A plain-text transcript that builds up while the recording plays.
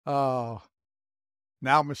Oh,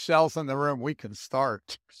 now Michelle's in the room. We can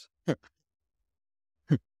start.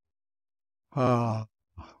 Uh,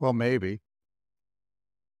 well, maybe.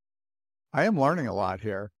 I am learning a lot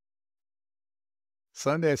here.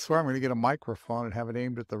 Sunday, I swear I'm going to get a microphone and have it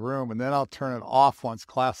aimed at the room, and then I'll turn it off once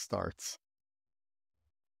class starts.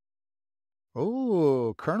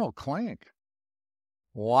 Ooh, Colonel Clink.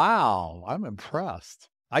 Wow, I'm impressed.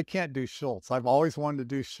 I can't do Schultz. I've always wanted to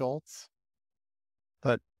do Schultz,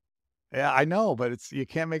 but yeah, I know, but it's you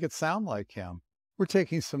can't make it sound like him. We're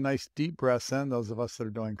taking some nice deep breaths in, those of us that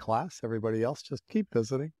are doing class. Everybody else, just keep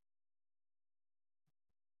visiting,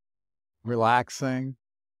 relaxing.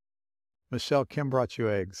 Michelle, Kim brought you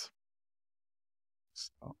eggs.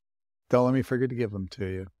 So don't let me forget to give them to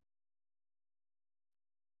you.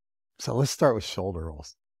 So let's start with shoulder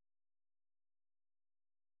rolls.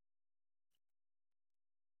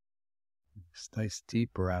 Just nice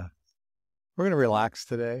deep breath. We're going to relax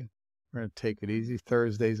today. We're going to take it easy.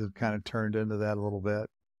 Thursdays have kind of turned into that a little bit.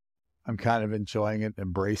 I'm kind of enjoying it,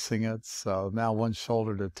 embracing it. So now one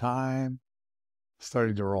shoulder at a time,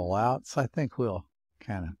 starting to roll out. So I think we'll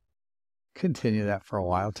kind of continue that for a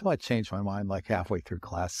while until I change my mind like halfway through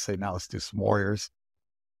class. Say, now let's do some warriors.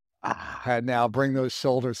 And now bring those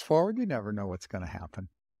shoulders forward. You never know what's going to happen.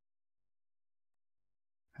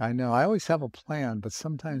 I know I always have a plan, but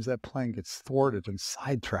sometimes that plan gets thwarted and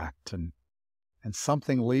sidetracked and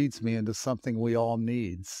something leads me into something we all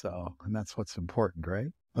need. So, and that's what's important, right?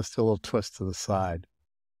 Let's do a little twist to the side.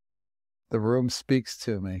 The room speaks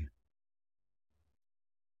to me.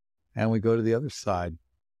 And we go to the other side.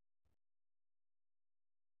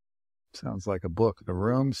 Sounds like a book. The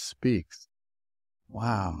room speaks.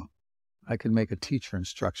 Wow. I could make a teacher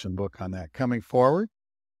instruction book on that. Coming forward,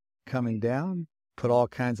 coming down, put all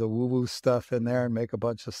kinds of woo-woo stuff in there and make a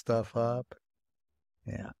bunch of stuff up.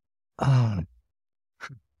 Yeah.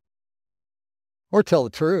 Or tell the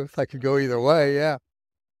truth. I could go either way. Yeah.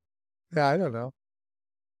 Yeah, I don't know.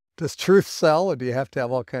 Does truth sell, or do you have to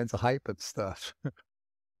have all kinds of hype and stuff?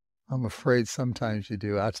 I'm afraid sometimes you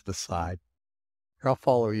do. Out to the side. Here, I'll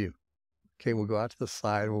follow you. Okay, we'll go out to the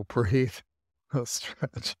side. We'll breathe. We'll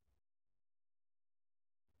stretch.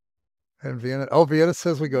 And Vienna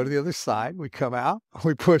says we go to the other side. We come out.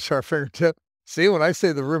 We push our fingertip. See, when I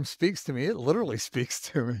say the room speaks to me, it literally speaks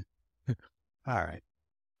to me. All right.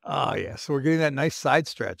 Oh, yeah. So we're getting that nice side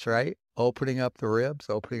stretch, right? Opening up the ribs,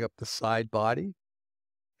 opening up the side body.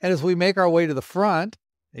 And as we make our way to the front,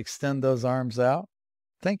 extend those arms out.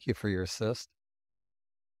 Thank you for your assist.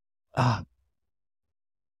 I'll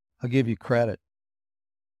give you credit.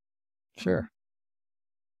 Sure.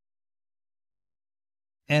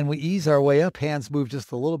 And we ease our way up. Hands move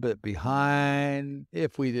just a little bit behind.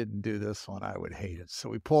 If we didn't do this one, I would hate it. So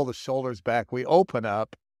we pull the shoulders back. We open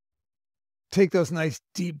up. Take those nice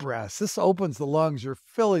deep breaths. This opens the lungs. You're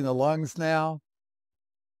filling the lungs now.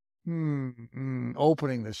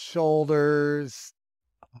 Opening the shoulders.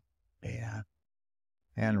 Man.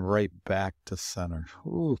 And right back to center.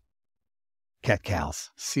 Ooh. Cat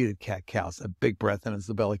cows. Seated cat cows. A big breath in as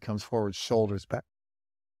the belly comes forward, shoulders back.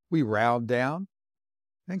 We round down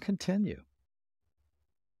and continue.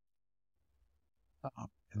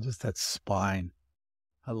 And just that spine.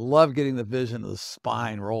 I love getting the vision of the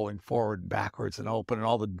spine rolling forward and backwards and open and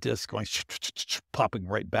all the discs going, popping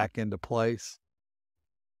right back into place.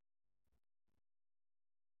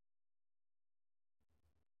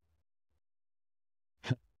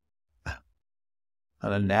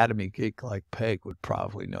 An anatomy geek like Peg would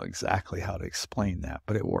probably know exactly how to explain that,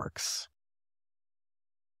 but it works.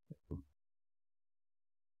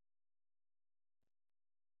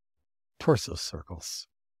 Torso circles.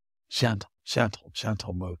 Gentle, gentle,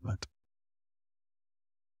 gentle movement.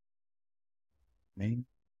 Me,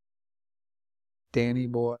 Danny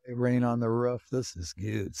boy, rain on the roof. This is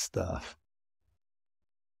good stuff.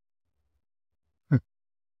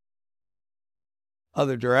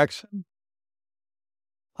 Other direction.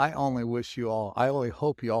 I only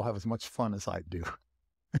hope you all have as much fun as I do.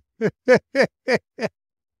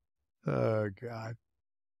 Oh, God.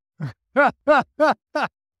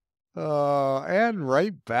 And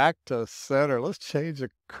right back to center. Let's change the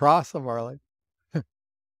cross of our leg.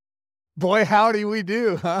 Boy, howdy we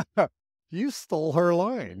do, huh? You stole her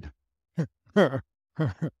line.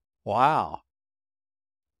 Wow.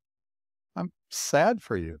 I'm sad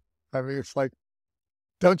for you. I mean, it's like,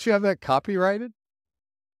 don't you have that copyrighted?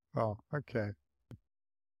 Oh, okay.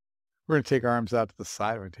 We're going to take our arms out to the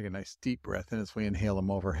side. We're going to take a nice deep breath in as we inhale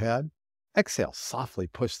them overhead. Exhale, softly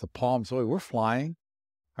push the palms away. We're flying.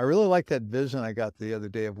 I really like that vision I got the other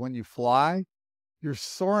day of when you fly, you're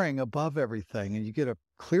soaring above everything and you get a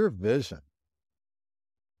clear vision.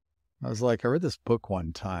 I read this book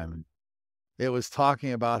one time, and it was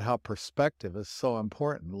talking about how perspective is so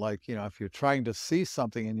important. Like, if you're trying to see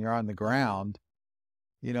something and you're on the ground,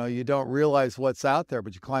 you don't realize what's out there,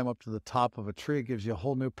 but you climb up to the top of a tree, it gives you a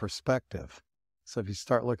whole new perspective. So if you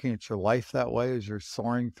start looking at your life that way as you're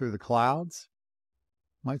soaring through the clouds,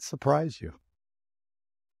 might surprise you.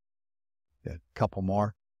 Yeah, a couple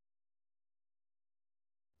more.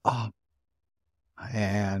 Oh,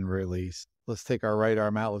 and release. Let's take our right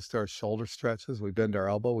arm out. Let's do our shoulder stretches. We bend our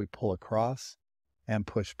elbow, we pull across and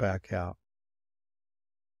push back out.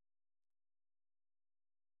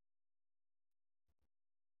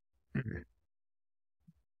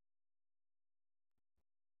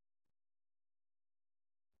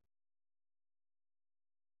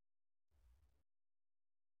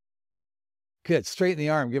 Good. Straighten the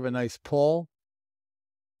arm, give a nice pull.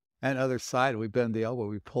 And other side, we bend the elbow,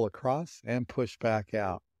 we pull across and push back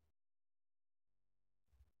out.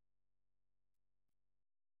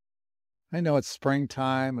 I know it's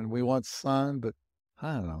springtime and we want sun, but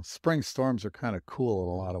I don't know. Spring storms are kind of cool in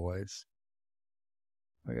a lot of ways.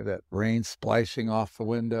 Look at that rain splashing off the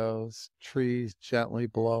windows, trees gently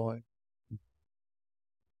blowing.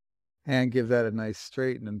 And give that a nice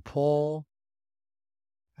straighten and pull.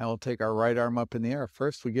 And we'll take our right arm up in the air.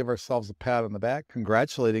 First, we give ourselves a pat on the back,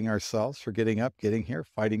 congratulating ourselves for getting up, getting here,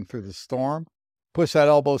 fighting through the storm. Push that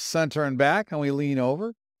elbow center and back, and we lean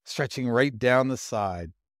over, stretching right down the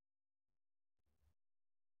side.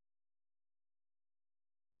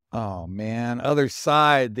 Oh, man. Other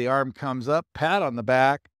side, the arm comes up, pat on the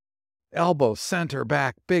back, elbow center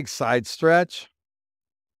back, big side stretch.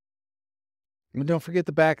 And don't forget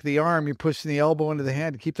the back of the arm. You're pushing the elbow into the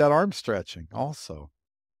hand to keep that arm stretching also.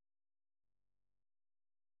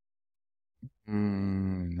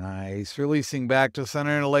 Nice. Releasing back to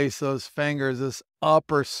center, interlace those fingers. This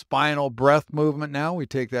upper spinal breath movement now. We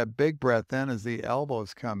take that big breath in as the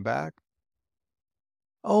elbows come back.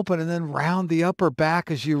 Open and then round the upper back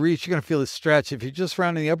as you reach. You're going to feel this stretch. If you're just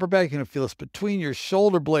rounding the upper back, you're going to feel this between your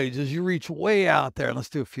shoulder blades as you reach way out there. And let's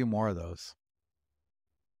do a few more of those.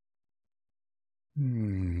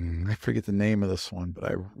 I forget the name of this one, but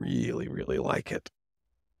I really, really like it.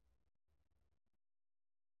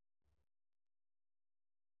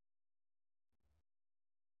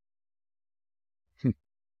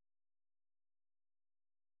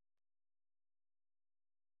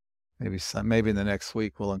 Maybe in the next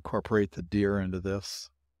week we'll incorporate the deer into this.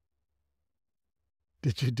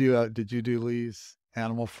 Did you do Lee's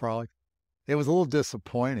Animal Frolic? It was a little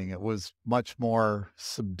disappointing. It was much more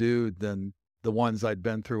subdued than the ones I'd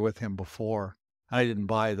been through with him before. I didn't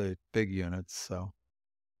buy the big units, so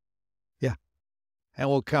yeah. And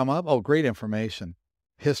we'll come up. Oh, great information.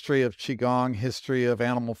 History of Qigong, history of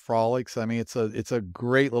animal frolics. I mean, it's a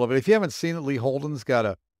great little bit. If you haven't seen it, Lee Holden's got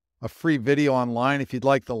a free video online. If you'd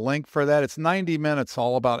like the link for that, it's 90 minutes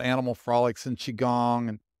all about animal frolics and Qigong.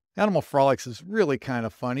 And animal frolics is really kind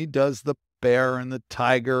of fun. He does the bear and the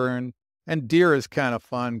tiger and deer is kind of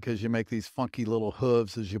fun because you make these funky little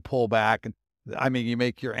hooves as you pull back. And I mean, you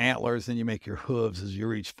make your antlers and you make your hooves as you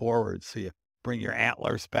reach forward. So you bring your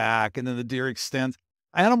antlers back and then the deer extends.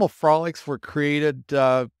 Animal frolics were created.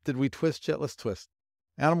 Did we twist yet? Let's twist.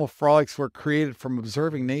 Animal frolics were created from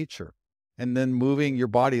observing nature and then moving your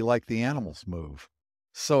body like the animals move.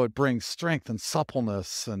 So it brings strength and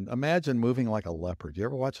suppleness. And imagine moving like a leopard. You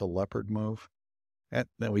ever watch a leopard move? And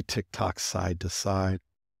then we tick-tock side to side.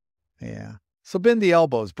 Yeah. So bend the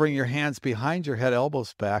elbows. Bring your hands behind your head,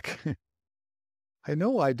 elbows back. I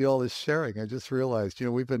know I do all this sharing. I just realized,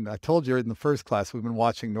 I told you in the first class, we've been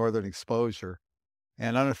watching Northern Exposure.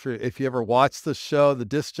 And I don't know if you ever watched the show, the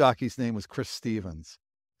disc jockey's name was Chris Stevens.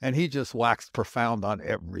 And he just waxed profound on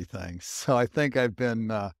everything. So I think I've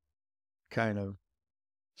been kind of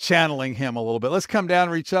channeling him a little bit. Let's come down,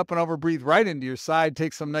 reach up and over, breathe right into your side.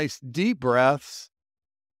 Take some nice deep breaths.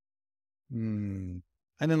 And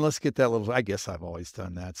then let's get that little, I guess I've always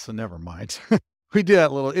done that, so never mind. We do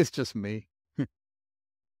that little, it's just me.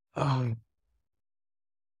 Oh.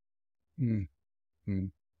 Mm,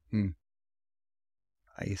 mm, mm.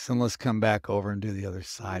 Nice. And let's come back over and do the other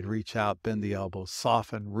side. Reach out, bend the elbows,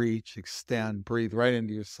 soften, reach, extend, breathe right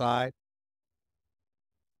into your side.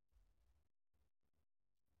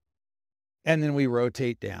 And then we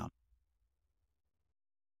rotate down.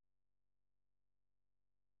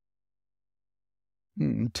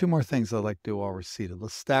 Two more things I'd like to do while we're seated.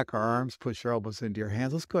 Let's stack our arms, push your elbows into your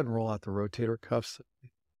hands. Let's go ahead and roll out the rotator cuffs.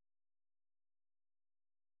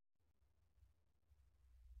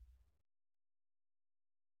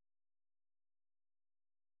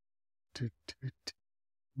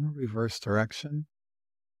 Reverse direction.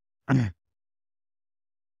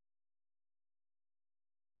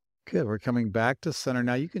 Good. We're coming back to center.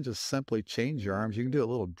 Now you can just simply change your arms. You can do a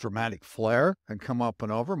little dramatic flare and come up and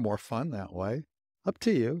over. More fun that way. Up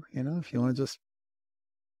to you. If you want to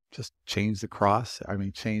just change the cross. I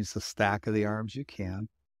mean, change the stack of the arms. You can.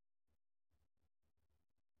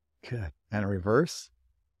 Good. And reverse.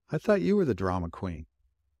 I thought you were the drama queen.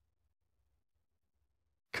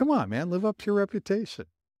 Come on, man. Live up to your reputation.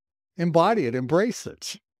 Embody it. Embrace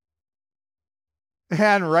it.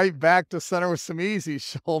 And right back to center with some easy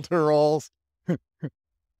shoulder rolls. You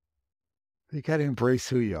got to embrace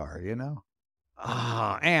who you are,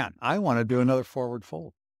 and I want to do another forward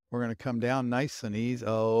fold. We're going to come down nice and easy.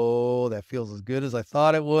 Oh, that feels as good as I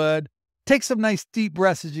thought it would. Take some nice deep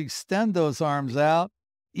breaths as you extend those arms out,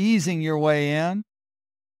 easing your way in.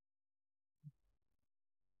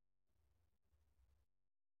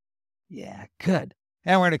 Yeah, good.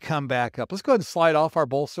 And we're going to come back up. Let's go ahead and slide off our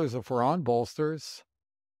bolsters if we're on bolsters.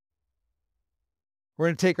 We're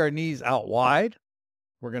going to take our knees out wide.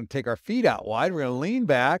 We're going to take our feet out wide. We're going to lean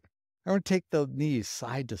back. And we're going to take the knees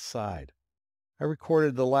side to side. I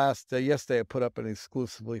recorded the last, yesterday I put up an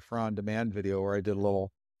exclusively for on-demand video where I did a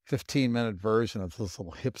little 15-minute version of this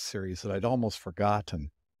little hip series that I'd almost forgotten.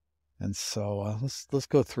 And so let's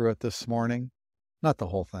go through it this morning. Not the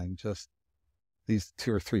whole thing, just these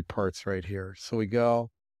 2 or 3 parts right here. So we go,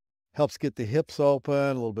 helps get the hips open,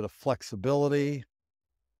 a little bit of flexibility.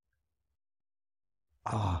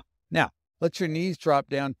 Now, let your knees drop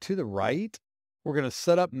down to the right. We're going to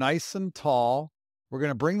sit up nice and tall. We're going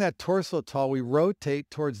to bring that torso tall. We rotate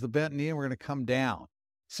towards the bent knee and we're going to come down.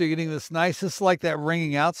 So you're getting this nice, it's like that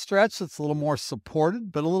wringing out stretch that's a little more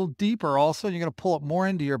supported, but a little deeper also. And you're going to pull it more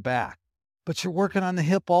into your back. But you're working on the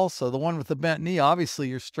hip also. The one with the bent knee, obviously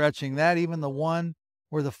you're stretching that, even the one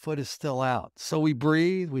where the foot is still out. So we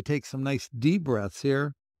breathe. We take some nice deep breaths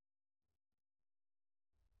here.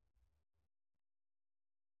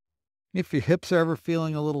 If your hips are ever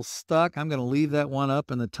feeling a little stuck, I'm going to leave that one up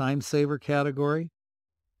in the time saver category.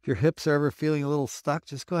 If your hips are ever feeling a little stuck,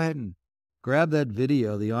 just go ahead and grab that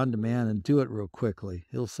video, the on-demand, and do it real quickly.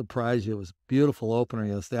 It'll surprise you. It was a beautiful opener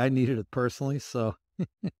yesterday. I needed it personally, so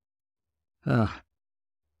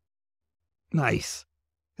nice.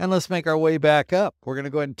 And let's make our way back up. We're going to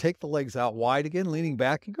go ahead and take the legs out wide again, leaning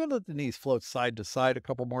back, and go let the knees float side to side a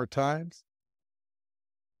couple more times.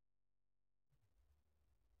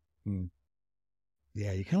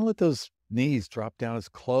 Yeah, you kind of let those knees drop down as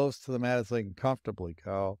close to the mat as they can comfortably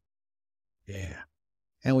go. Yeah.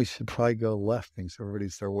 And we should probably go left. Thanks,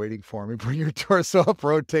 everybody's there waiting for me. Bring your torso up,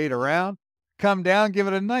 rotate around, come down, give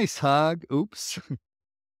it a nice hug. Oops.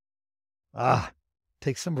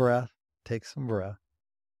 Take some breath. Take some breath.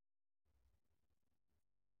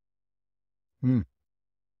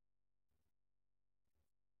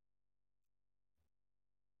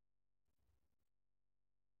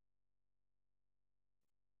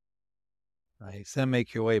 Nice. Then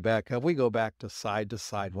make your way back up. We go back to side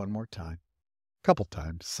one more time. A couple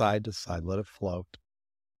times, side to side, let it float.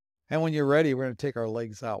 And when you're ready, we're going to take our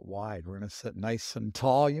legs out wide. We're going to sit nice and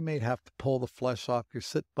tall. You may have to pull the flesh off your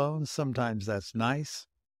sit bones. Sometimes that's nice.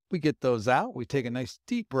 We get those out. We take a nice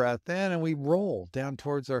deep breath in and we roll down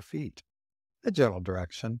towards our feet. A general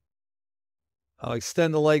direction. I'll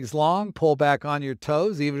extend the legs long, pull back on your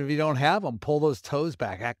toes. Even if you don't have them, pull those toes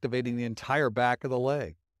back, activating the entire back of the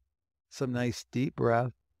leg. Some nice deep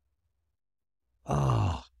breath.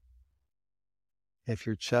 If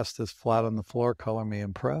your chest is flat on the floor, color me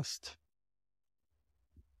impressed.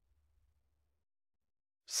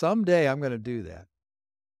 Someday I'm going to do that.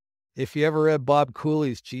 If you ever read Bob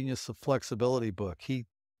Cooley's Genius of Flexibility book, he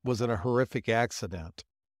was in a horrific accident.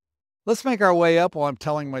 Let's make our way up while I'm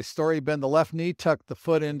telling my story. Bend the left knee, tuck the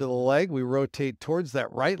foot into the leg. We rotate towards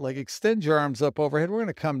that right leg. Extend your arms up overhead. We're going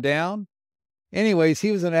to come down. Anyways,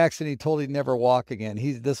 he was in an accident. He told he'd never walk again.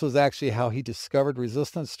 This was actually how he discovered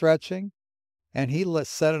resistance stretching. And he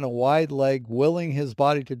sat in a wide leg, willing his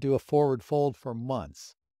body to do a forward fold for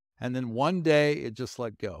months. And then one day it just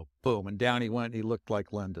let go. Boom. And down he went. He looked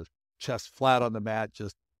like Linda. Chest flat on the mat,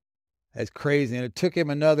 just as crazy. And it took him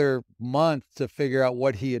another month to figure out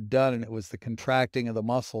what he had done. And it was the contracting of the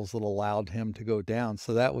muscles that allowed him to go down.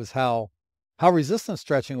 So that was how resistance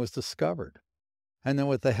stretching was discovered. And then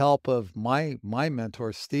with the help of my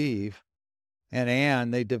mentor, Steve, and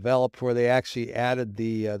Ann, they developed where they actually added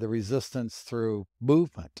the resistance through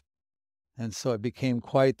movement. And so it became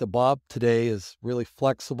quite, the Bob today is really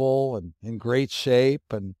flexible and in great shape,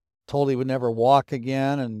 and told he would never walk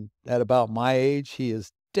again. And at about my age, he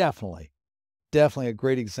is definitely a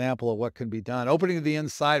great example of what can be done. Opening to the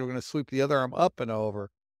inside, we're going to sweep the other arm up and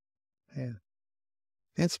over. Yeah.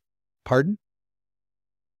 Pardon?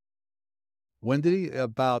 When did he?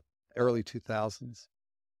 About early 2000s.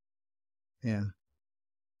 Yeah.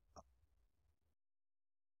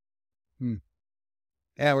 Hmm.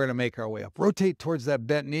 And we're gonna make our way up. Rotate towards that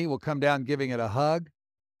bent knee. We'll come down giving it a hug.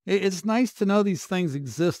 It's nice to know these things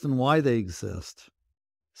exist and why they exist.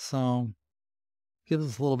 So, gives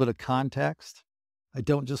us a little bit of context. I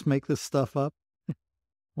don't just make this stuff up.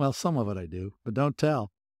 Well, some of it I do, but don't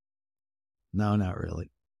tell. No, not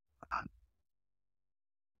really.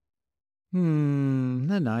 They're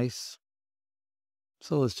nice.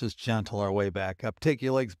 So let's just gentle our way back up. Take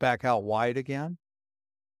your legs back out wide again.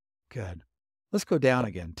 Good. Let's go down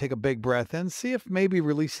again. Take a big breath in. See if maybe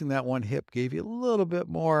releasing that one hip gave you a little bit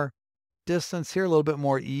more distance here, a little bit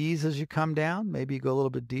more ease as you come down. Maybe you go a little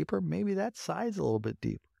bit deeper. Maybe that side's a little bit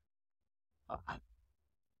deeper.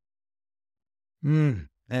 And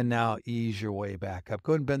now ease your way back up.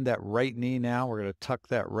 Go ahead and bend that right knee now. We're going to tuck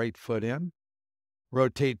that right foot in.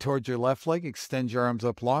 Rotate towards your left leg. Extend your arms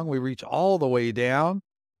up long. We reach all the way down.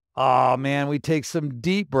 Oh, man, we take some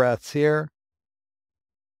deep breaths here.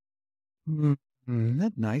 Isn't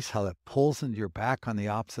that nice how that pulls into your back on the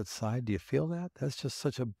opposite side? Do you feel that? That's just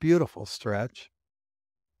such a beautiful stretch.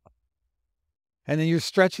 And then you're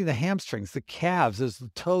stretching the hamstrings, the calves as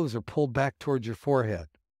the toes are pulled back towards your forehead.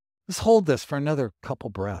 Let's hold this for another couple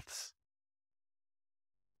breaths.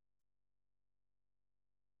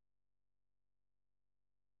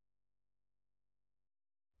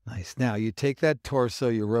 Nice. Now you take that torso,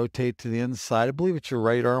 you rotate to the inside. I believe it's your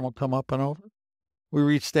right arm will come up and over. We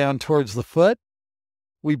reach down towards the foot.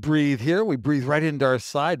 We breathe here. We breathe right into our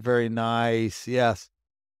side. Very nice. Yes.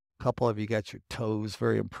 A couple of you got your toes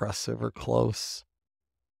very impressive or close.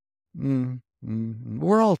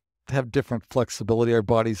 We're all have different flexibility. Our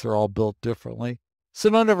bodies are all built differently. So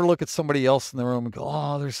don't ever look at somebody else in the room and go,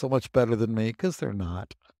 oh, they're so much better than me, because they're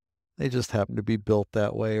not. They just happen to be built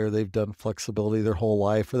that way, or they've done flexibility their whole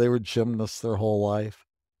life, or they were gymnasts their whole life.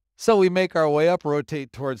 So we make our way up,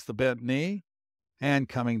 rotate towards the bent knee, and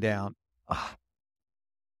coming down.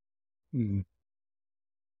 And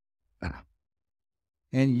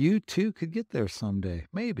you too could get there someday.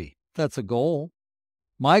 Maybe. That's a goal.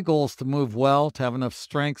 My goal is to move well, to have enough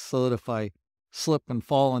strength so that if I slip and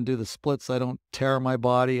fall and do the splits, I don't tear my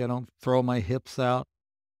body, I don't throw my hips out.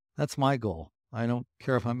 That's my goal. I don't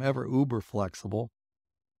care if I'm ever uber flexible.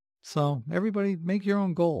 So everybody make your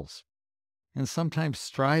own goals. And sometimes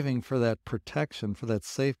striving for that protection, for that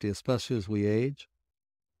safety, especially as we age.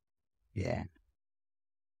 Yeah.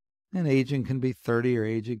 And aging can be 30 or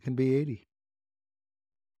aging can be 80.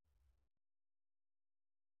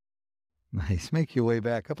 Nice. Make your way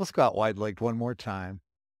back up. Let's go out wide-legged one more time.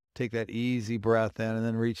 Take that easy breath in and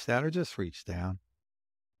then reach down, or just reach down.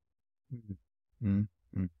 Mm-hmm.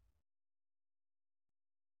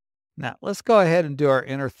 Now, let's go ahead and do our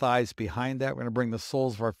inner thighs behind that. We're going to bring the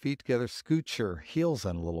soles of our feet together. Scoot your heels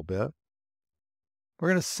in a little bit. We're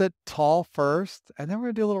going to sit tall first, and then we're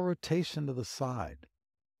going to do a little rotation to the side.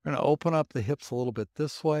 We're going to open up the hips a little bit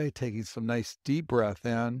this way, taking some nice deep breath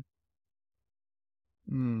in.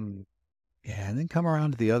 Yeah, and then come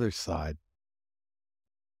around to the other side.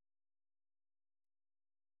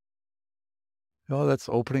 Oh, that's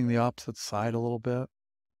opening the opposite side a little bit.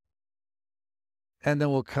 And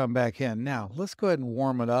then we'll come back in. Now, let's go ahead and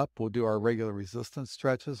warm it up. We'll do our regular resistance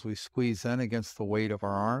stretches. We squeeze in against the weight of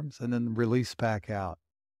our arms and then release back out.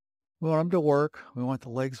 We want them to work. We want the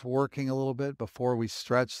legs working a little bit before we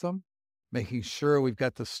stretch them, making sure we've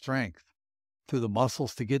got the strength through the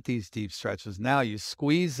muscles to get these deep stretches. Now you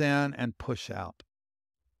squeeze in and push out.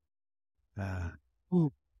 And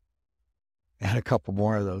a couple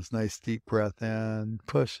more of those. Nice deep breath in,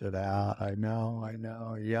 push it out. I know.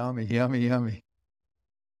 Yummy, yummy, yummy.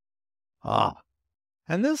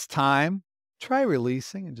 And this time, try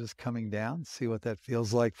releasing and just coming down. See what that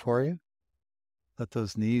feels like for you. Let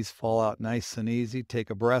those knees fall out nice and easy.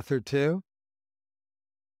 Take a breath or two.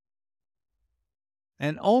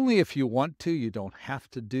 And only if you want to, you don't have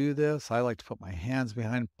to do this. I like to put my hands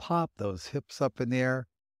behind, pop those hips up in the air.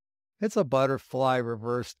 It's a butterfly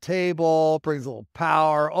reverse table, brings a little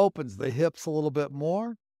power, opens the hips a little bit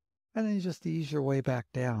more, and then you just ease your way back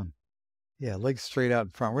down. Yeah, legs straight out in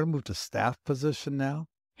front. We're going to move to staff position now.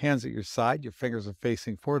 Hands at your side, your fingers are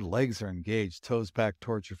facing forward, legs are engaged, toes back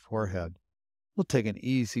towards your forehead. We'll take an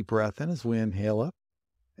easy breath in as we inhale up,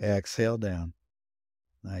 exhale down.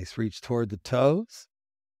 Nice, reach toward the toes.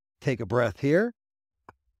 Take a breath here.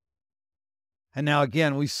 And now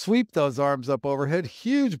again, we sweep those arms up overhead.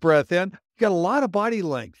 Huge breath in. You got a lot of body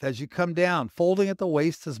length as you come down, folding at the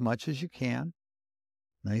waist as much as you can.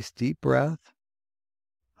 Nice deep breath.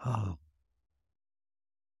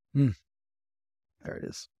 There it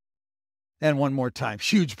is. And one more time.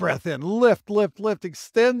 Huge breath in. Lift, lift, lift.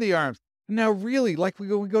 Extend the arms. Now really, like we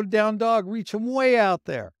go down dog, reach them way out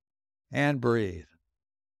there. And breathe.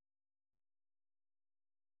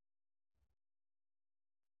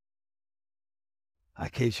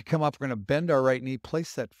 Okay, as you come up, we're going to bend our right knee,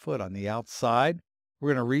 place that foot on the outside. We're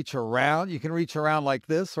going to reach around. You can reach around like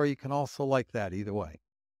this, or you can also like that, either way.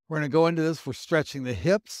 We're going to go into this. We're stretching the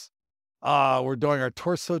hips. We're doing our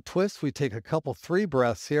torso twist. We take a couple, 3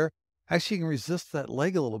 breaths here. Actually, you can resist that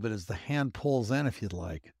leg a little bit as the hand pulls in if you'd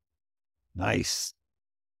like. Nice.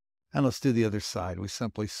 And let's do the other side. We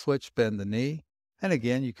simply switch, bend the knee. And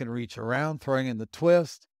again, you can reach around, throwing in the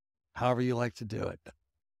twist, however you like to do it.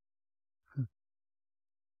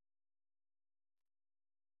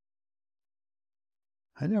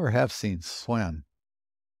 I never have seen Swen.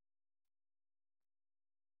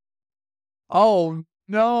 Oh,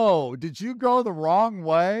 no. Did you go the wrong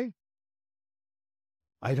way?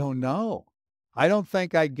 I don't know. I don't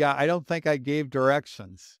think I gave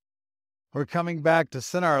directions. We're coming back to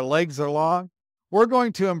center. Our legs are long. We're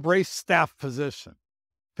going to embrace staff position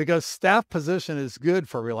because staff position is good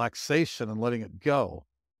for relaxation and letting it go.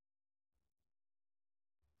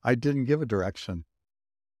 I didn't give a direction.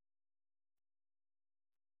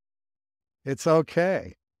 It's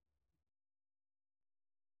okay.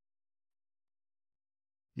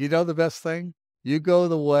 You know the best thing? You go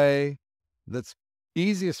the way that's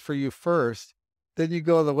easiest for you first, then you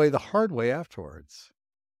go the hard way afterwards.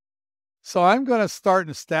 So I'm going to start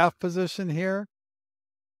in staff position here,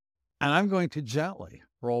 and I'm going to gently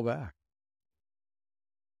roll back.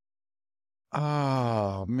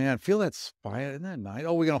 Oh, man, feel that spine. Isn't that nice?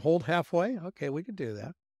 Oh, we're going to hold halfway? Okay, we can do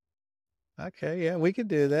that. Okay, yeah, we can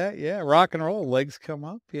do that. Yeah, rock and roll, legs come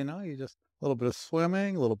up, you just a little bit of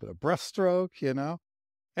swimming, a little bit of breaststroke.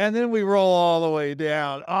 And then we roll all the way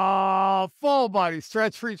down. Oh, full body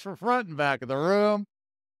stretch, reach for front and back of the room.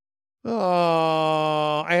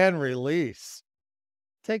 Oh, and release.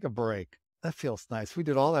 Take a break. That feels nice. We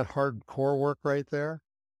did all that hard core work right there.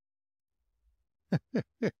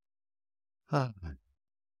 Ah,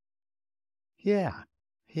 yeah,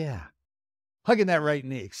 yeah. Hugging that right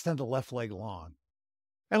knee, extend the left leg long.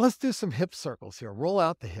 And let's do some hip circles here. Roll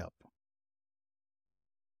out the hip.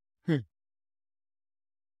 Hmm.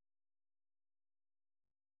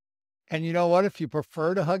 And you know what? If you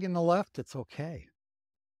prefer to hug in the left, it's okay.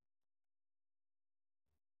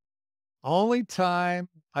 Only time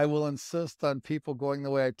I will insist on people going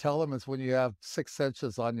the way I tell them is when you have 6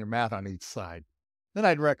 inches on your mat on each side. Then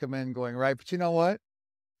I'd recommend going right. But you know what?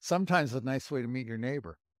 Sometimes it's a nice way to meet your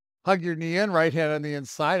neighbor. Hug your knee in, right hand on the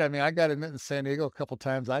inside. I mean, I got to admit in San Diego a couple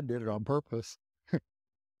times I did it on purpose.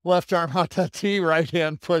 Left arm out to T, right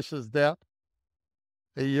hand pushes down.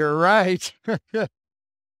 You're right.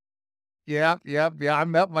 Yeah, yeah, yeah. I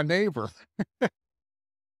met my neighbor.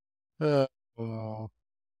 Oh,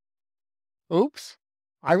 oops.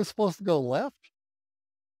 I was supposed to go left.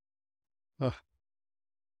 Uh,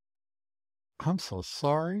 I'm so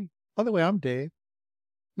sorry. By the way, I'm Dave.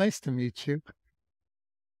 Nice to meet you.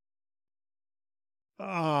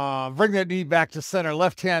 Bring that knee back to center.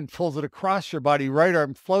 Left hand pulls it across your body. Right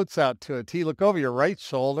arm floats out to a T. Look over your right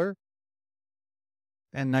shoulder.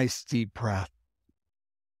 And nice deep breath.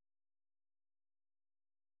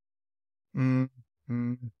 Mm,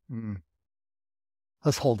 mm, mm.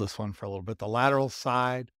 Let's hold this one for a little bit. The lateral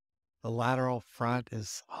side, the lateral front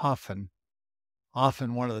is often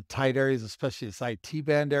one of the tight areas, especially this IT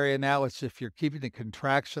band area now, which if you're keeping the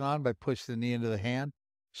contraction on by pushing the knee into the hand,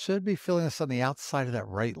 should be feeling this on the outside of that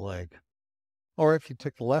right leg. Or if you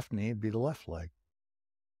took the left knee, it'd be the left leg.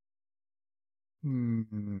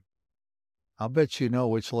 I'll bet you know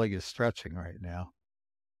which leg is stretching right now.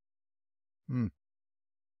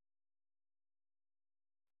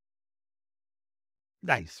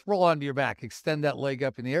 Nice. Roll onto your back. Extend that leg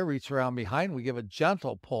up in the air. Reach around behind. We give a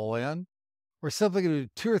gentle pull in. We're simply going to do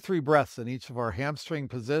 2 or 3 breaths in each of our hamstring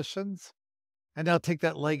positions. And now take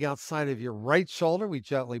that leg outside of your right shoulder. We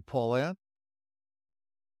gently pull in.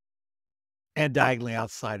 And diagonally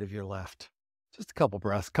outside of your left. Just a couple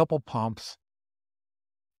breaths, couple pumps.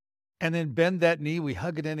 And then bend that knee. We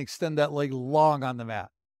hug it in, extend that leg long on the mat.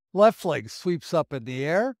 Left leg sweeps up in the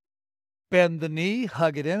air. Bend the knee,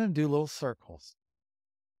 hug it in, and do little circles.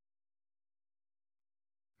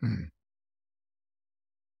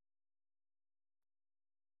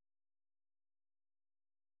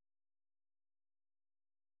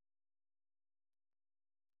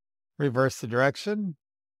 Reverse the direction.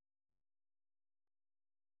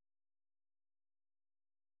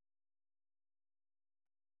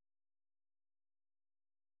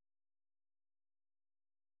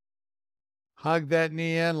 Hug that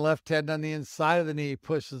knee in, left hand on the inside of the knee,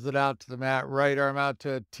 pushes it out to the mat, right arm out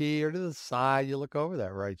to a T or to the side. You look over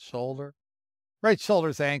that right shoulder. Right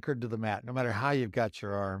shoulder's anchored to the mat, no matter how you've got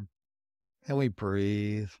your arm. And we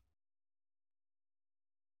breathe.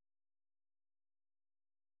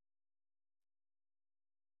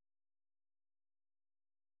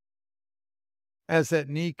 As that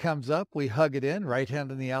knee comes up, we hug it in. Right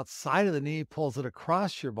hand on the outside of the knee, pulls it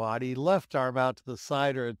across your body. Left arm out to the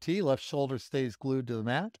side or a T. Left shoulder stays glued to the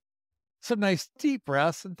mat. Some nice deep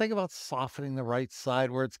breaths and think about softening the right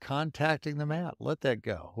side where it's contacting the mat. Let that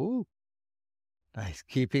go. Ooh, nice.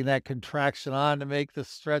 Keeping that contraction on to make the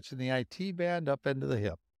stretch in the IT band up into the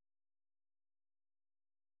hip.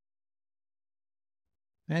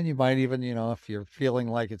 And you might even, if you're feeling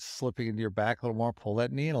like it's slipping into your back a little more, pull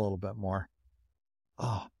that knee in a little bit more.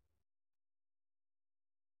 Oh,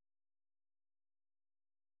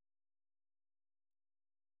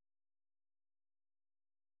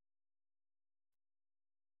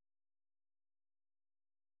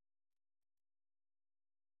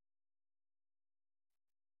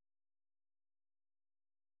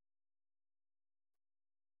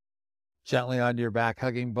 gently onto your back,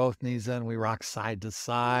 hugging both knees in. We rock side to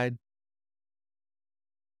side.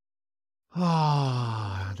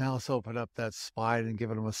 Ah, now let's open up that spine and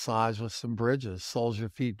give it a massage with some bridges. Soles your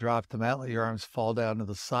feet drop the mat, let your arms fall down to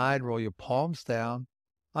the side, roll your palms down.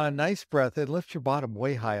 On a nice breath in, lift your bottom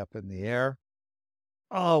way high up in the air.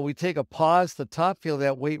 Oh, we take a pause. The top, feel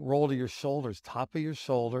that weight roll to your shoulders, top of your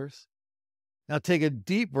shoulders. Now take a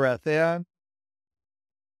deep breath in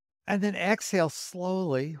and then exhale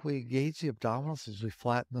slowly. We engage the abdominals as we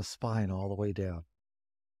flatten the spine all the way down.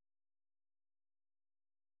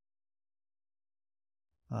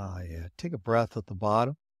 Oh, yeah. Take a breath at the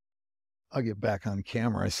bottom. I'll get back on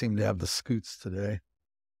camera. I seem to have the scoots today.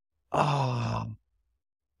 Oh,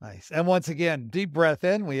 nice. And once again, deep breath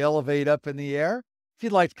in. We elevate up in the air. If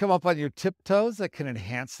you'd like to come up on your tiptoes, that can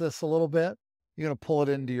enhance this a little bit. You're going to pull it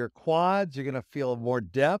into your quads. You're going to feel more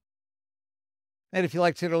depth. And if you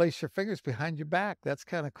like to interlace your fingers behind your back, that's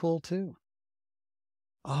kind of cool too.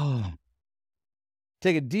 Oh,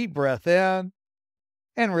 take a deep breath in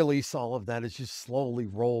and release all of that as you slowly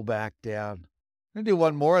roll back down. We're going to do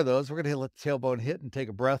one more of those. We're going to let the tailbone hit and take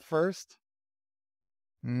a breath first.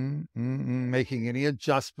 Making any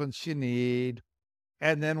adjustments you need.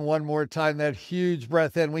 And then one more time, that huge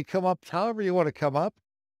breath in. We come up however you want to come up.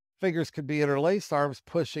 Fingers could be interlaced, arms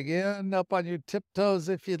pushing in, up on your tiptoes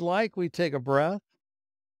if you'd like. We take a breath.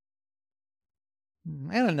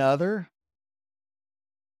 And another.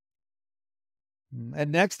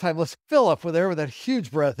 And next time, let's fill up with air with that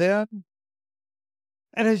huge breath in.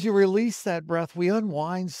 And as you release that breath, we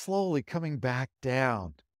unwind slowly, coming back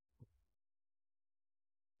down.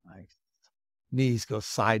 Nice. Knees go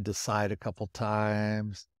side to side a couple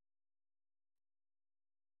times.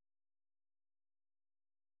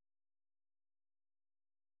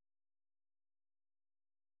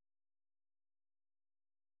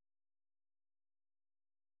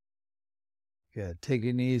 Good. Take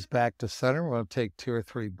your knees back to center. We're going to take 2 or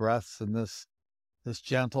 3 breaths in this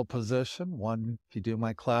gentle position. One, if you do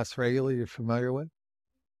my class regularly, you're familiar with.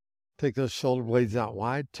 Take those shoulder blades out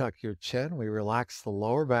wide, tuck your chin. We relax the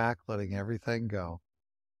lower back, letting everything go.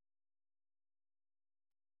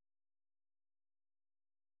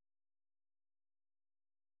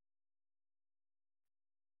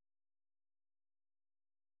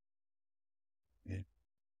 Yeah.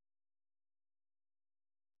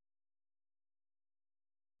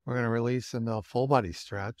 We're going to release into a full body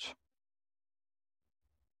stretch.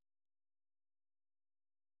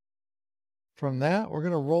 From that, we're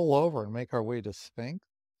going to roll over and make our way to Sphinx.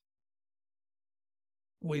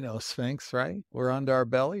 We know Sphinx, right? We're under our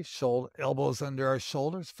belly, elbows under our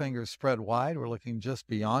shoulders, fingers spread wide. We're looking just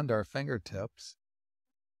beyond our fingertips.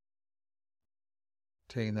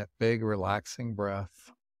 Taking that big, relaxing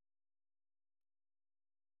breath.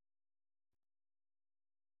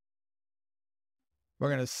 We're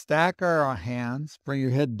going to stack our hands. Bring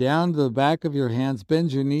your head down to the back of your hands.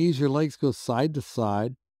 Bend your knees. Your legs go side to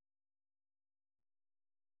side.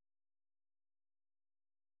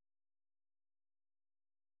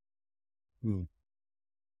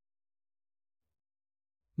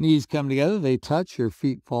 Knees come together. They touch. Your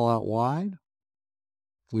feet fall out wide.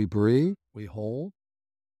 We breathe. We hold.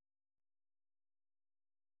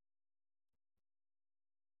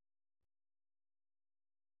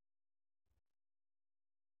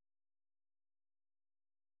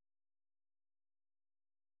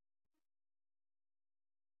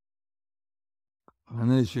 And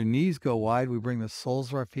then as your knees go wide, we bring the soles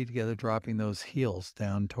of our feet together, dropping those heels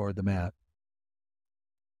down toward the mat.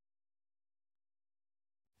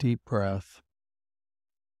 Deep breath.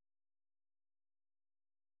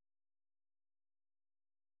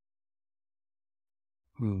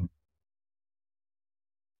 Hmm.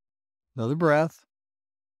 Another breath.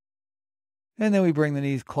 And then we bring the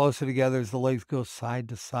knees closer together as the legs go side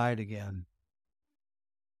to side again.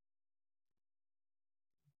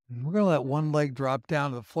 And we're going to let one leg drop down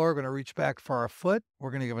to the floor. We're going to reach back for our foot. We're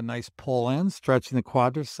going to give a nice pull in, stretching the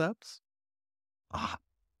quadriceps.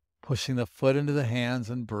 Pushing the foot into the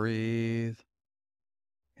hands and breathe.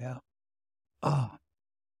 Yeah. Oh,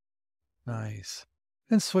 nice.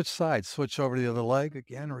 And switch sides. Switch over to the other leg.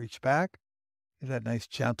 Again, reach back. Give that nice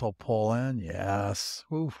gentle pull in. Yes.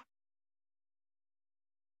 Oof.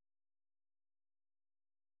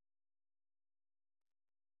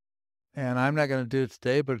 And I'm not going to do it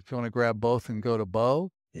today, but if you want to grab both and go to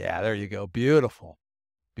bow, yeah, there you go. Beautiful.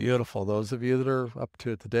 Beautiful. Those of you that are up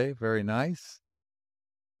to it today, very nice.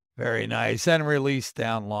 Very nice. And release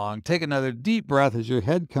down long. Take another deep breath as your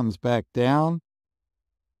head comes back down.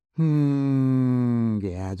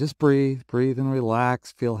 Yeah, just breathe and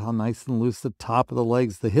relax. Feel how nice and loose the top of the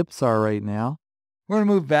legs, the hips are right now. We're going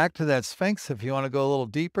to move back to that Sphinx. If you want to go a little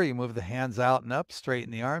deeper, you move the hands out and up,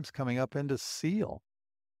 straighten the arms, coming up into seal.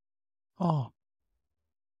 Oh,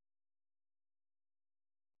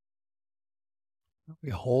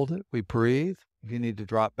 we hold it, we breathe. If you need to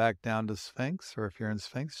drop back down to Sphinx, or if you're in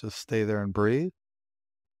Sphinx, just stay there and breathe.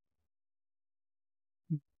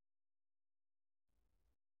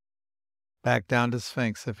 Back down to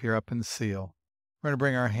Sphinx if you're up in seal. We're going to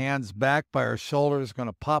bring our hands back by our shoulders, going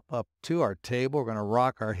to pop up to our table. We're going to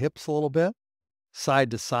rock our hips a little bit, side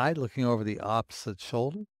to side, looking over the opposite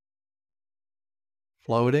shoulder.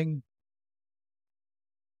 Floating.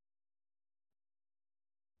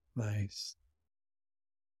 Nice.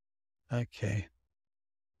 Okay.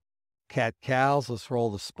 Cat-cows, let's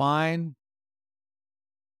roll the spine.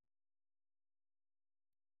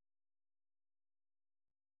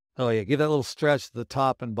 Oh, yeah, give that little stretch to the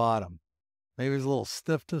top and bottom. Maybe there's a little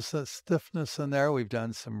stiffness in there. We've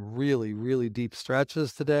done some really, really deep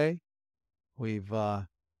stretches today. We've not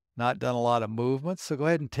done a lot of movement, so go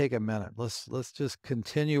ahead and take a minute. Let's just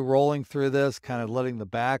continue rolling through this, kind of letting the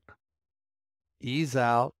back ease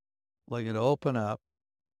out, letting it open up.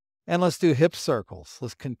 And let's do hip circles.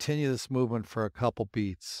 Let's continue this movement for a couple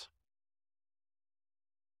beats.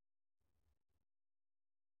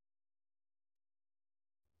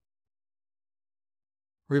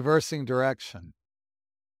 Reversing direction.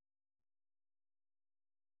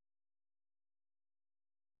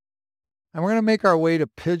 And we're going to make our way to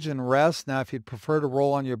pigeon rest. Now, if you'd prefer to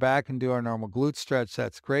roll on your back and do our normal glute stretch,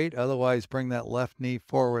 that's great. Otherwise, bring that left knee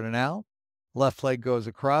forward and out. Left leg goes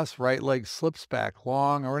across, right leg slips back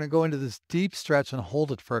long. And we're going to go into this deep stretch and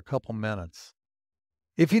hold it for a couple minutes.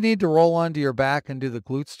 If you need to roll onto your back and do the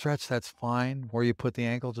glute stretch, that's fine. Where you put the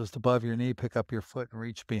ankle just above your knee, pick up your foot and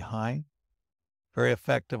reach behind. Very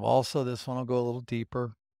effective. Also, this one will go a little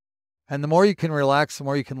deeper. And the more you can relax, the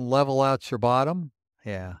more you can level out your bottom.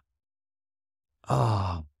 Yeah.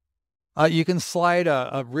 Oh, you can slide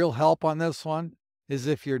a real help on this one is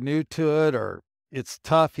if you're new to it or it's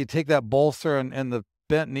tough, you take that bolster and the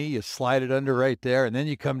bent knee, you slide it under right there, and then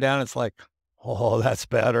you come down, it's like, oh, that's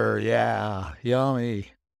better. Yeah,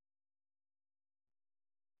 yummy.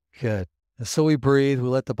 Good. And so we breathe, we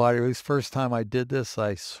let the body release. First time I did this,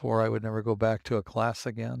 I swore I would never go back to a class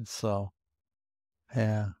again. So,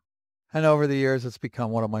 yeah. And over the years, it's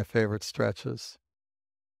become one of my favorite stretches.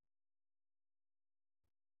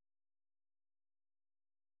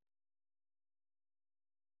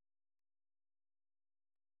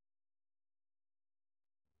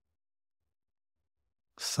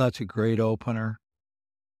 Such a great opener.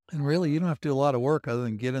 And really, you don't have to do a lot of work other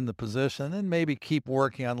than get in the position and then maybe keep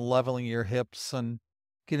working on leveling your hips and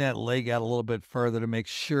getting that leg out a little bit further to make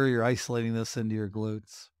sure you're isolating this into your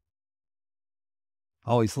glutes.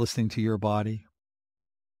 Always listening to your body.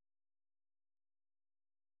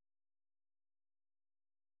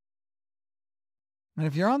 And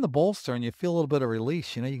if you're on the bolster and you feel a little bit of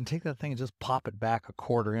release, you can take that thing and just pop it back a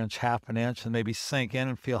quarter inch, half an inch, and maybe sink in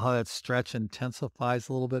and feel how that stretch intensifies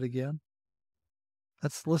a little bit again.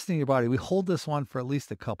 That's listening to your body. We hold this one for at least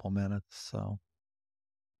a couple minutes. So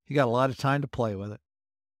you got a lot of time to play with it.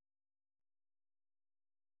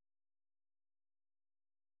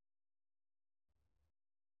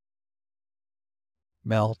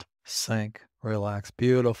 Melt, sink, relax.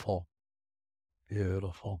 Beautiful.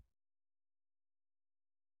 Beautiful.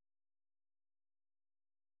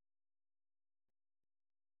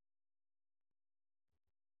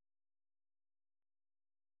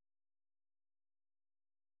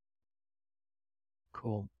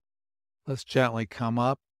 Cool. Let's gently come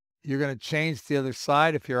up. You're gonna change to the other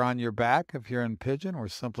side if you're on your back. If you're in pigeon, we're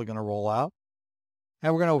simply gonna roll out.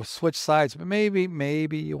 And we're gonna switch sides, but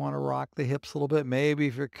maybe you wanna rock the hips a little bit. Maybe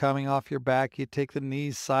if you're coming off your back, you take the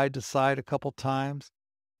knees side to side a couple times.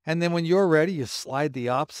 And then when you're ready, you slide the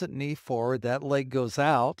opposite knee forward. That leg goes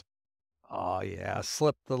out. Oh, yeah.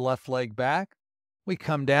 Slip the left leg back. We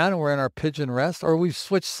come down and we're in our pigeon rest, or we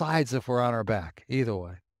switch sides if we're on our back. Either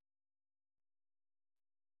way.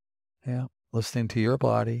 Yeah. Listening to your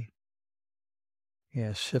body.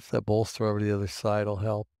 Yeah. Shift that bolster over to the other side will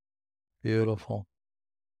help. Beautiful.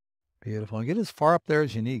 Beautiful. And get as far up there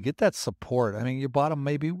as you need. Get that support. I mean, your bottom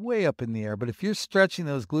may be way up in the air, but if you're stretching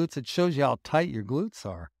those glutes, it shows you how tight your glutes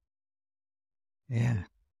are. Yeah.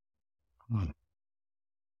 Mm.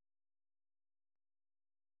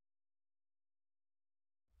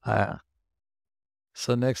 Uh,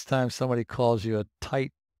 so next time somebody calls you a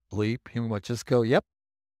tight bleep, you might just go, "Yep,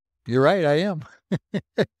 you're right, I am."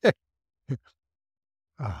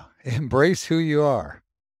 Embrace who you are.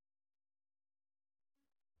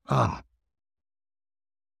 Ah,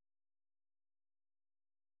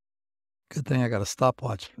 good thing I got a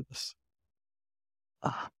stopwatch for this.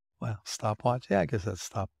 Ah, well, stopwatch. Yeah, I guess that's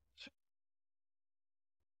stopwatch.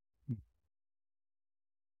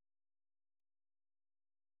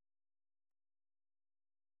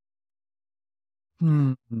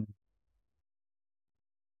 Mm.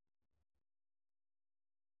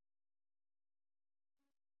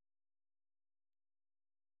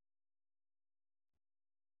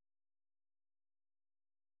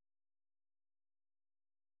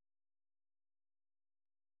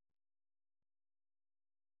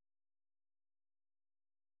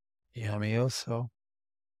 Yummy-oso.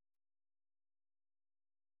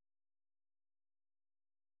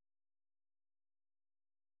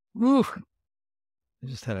 Woo! I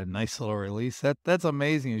just had a nice little release. That's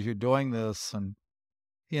amazing as you're doing this, and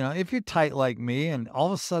if you're tight like me, and all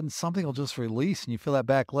of a sudden something will just release, and you feel that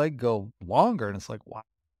back leg go longer, and it's like, wow.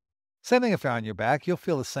 Same thing if you're on your back, you'll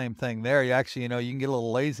feel the same thing there. You actually, you can get a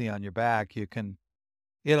little lazy on your back. You can,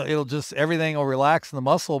 it'll just everything will relax, and the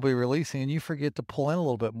muscle will be releasing, and you forget to pull in a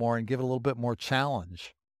little bit more and give it a little bit more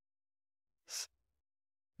challenge. S-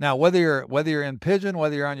 Now, whether you're in pigeon,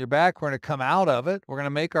 whether you're on your back, we're going to come out of it. We're going to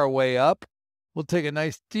make our way up. We'll take a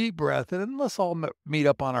nice deep breath, and then let's all meet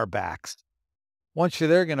up on our backs. Once you're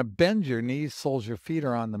there, going to bend your knees, soles your feet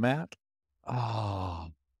are on the mat. Oh,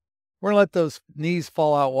 we're going to let those knees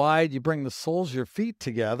fall out wide. You bring the soles of your feet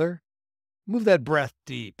together. Move that breath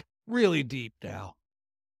deep, really deep now.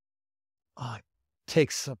 Ah,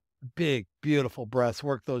 take some big, beautiful breaths.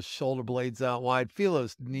 Work those shoulder blades out wide. Feel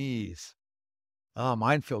those knees.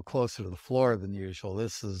 Mine feel closer to the floor than usual.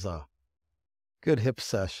 This is a good hip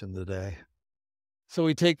session today. So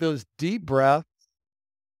we take those deep breaths.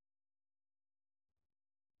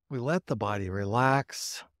 We let the body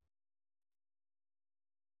relax,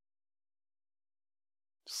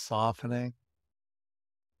 softening,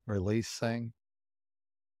 releasing,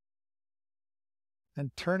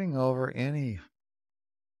 and turning over any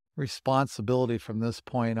responsibility from this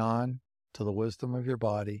point on to the wisdom of your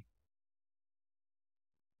body.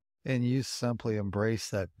 And you simply embrace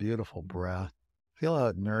that beautiful breath. Feel how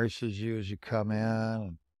it nourishes you as you come in.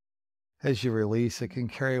 And as you release, it can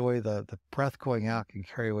carry away the breath going out can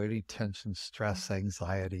carry away any tension, stress,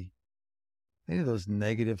 anxiety, any of those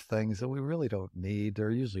negative things that we really don't need.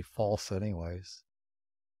 They're usually false anyways.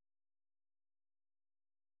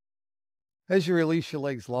 As you release your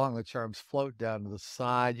legs long, let your arms float down to the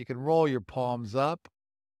side. You can roll your palms up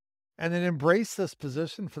and then embrace this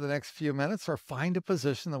position for the next few minutes, or find a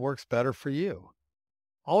position that works better for you.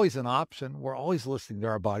 Always an option. We're always listening to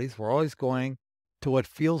our bodies. We're always going to what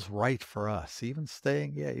feels right for us. Even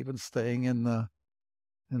staying in the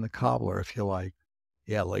cobbler if you like.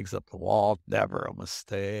 Yeah, legs up the wall, never a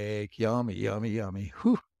mistake. Yummy, yummy, yummy.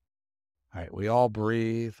 Whew. All right, we all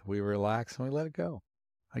breathe, we relax, and we let it go.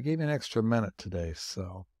 I gave you an extra minute today,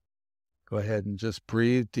 so go ahead and just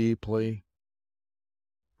breathe deeply.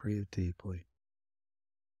 Breathe deeply.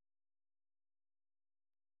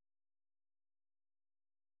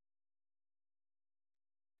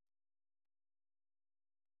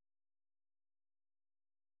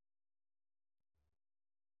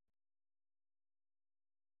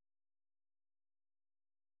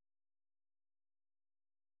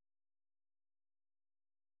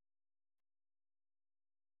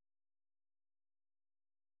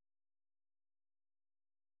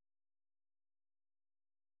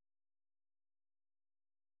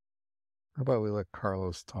 How about we let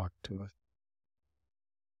Carlos talk to us?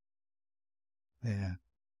 Yeah.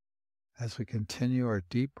 As we continue our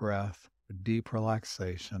deep breath, deep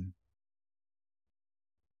relaxation,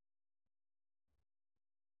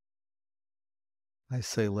 I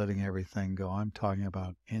say letting everything go. I'm talking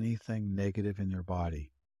about anything negative in your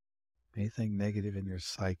body, anything negative in your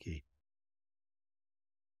psyche.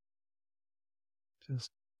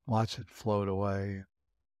 Just watch it float away,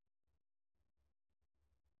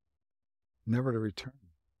 never to return.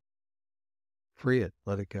 Free it,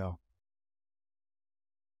 let it go.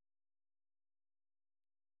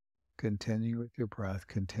 Continue with your breath,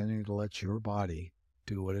 continue to let your body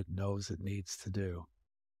do what it knows it needs to do.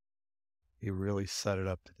 You really set it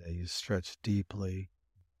up today. You stretched deeply,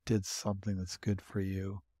 did something that's good for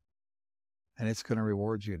you, and it's going to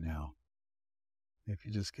reward you now if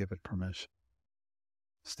you just give it permission.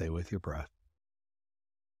 Stay with your breath.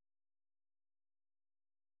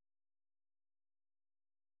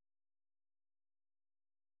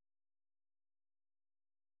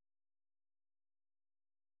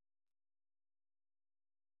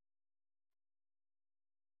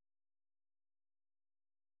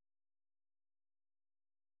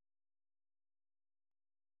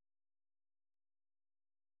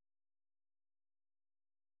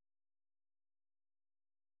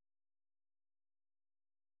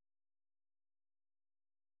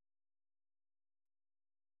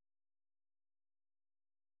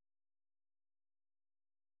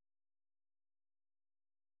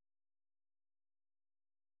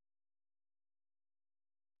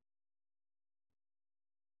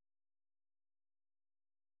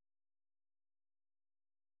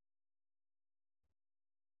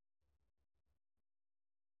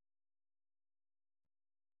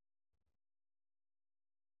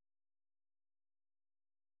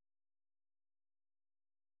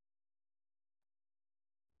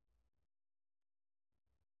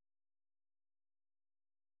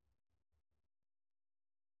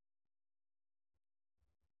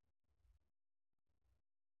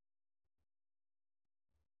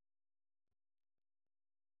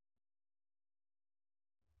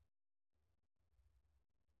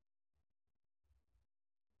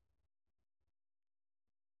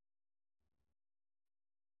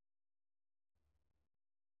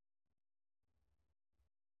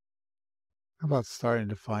 How about starting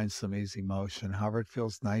to find some easy motion, however it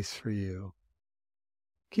feels nice for you?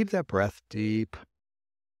 Keep that breath deep,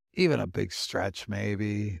 even a big stretch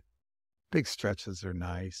maybe. Big stretches are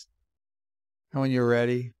nice. And when you're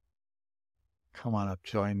ready, come on up,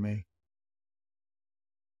 join me.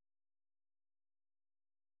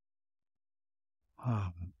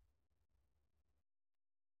 Ah,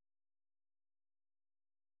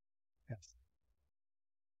 yes.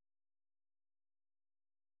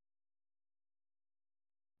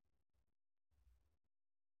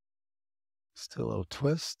 Still a little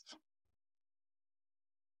twist.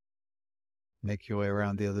 Make your way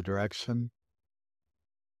around the other direction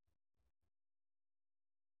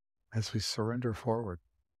as we surrender forward.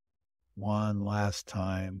 One last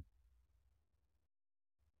time.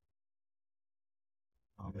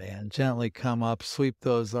 Oh man, gently come up, sweep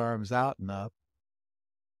those arms out and up,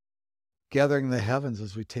 gathering the heavens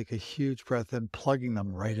as we take a huge breath in, plugging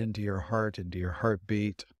them right into your heart, into your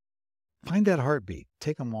heartbeat. Find that heartbeat.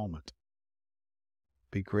 Take a moment.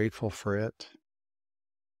 Be grateful for it.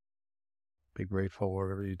 Be grateful for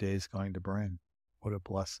whatever your day is going to bring. What a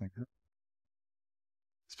blessing.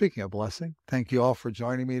 Speaking of blessing, thank you all for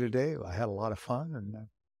joining me today. I had a lot of fun, and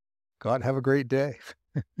God, have a great day.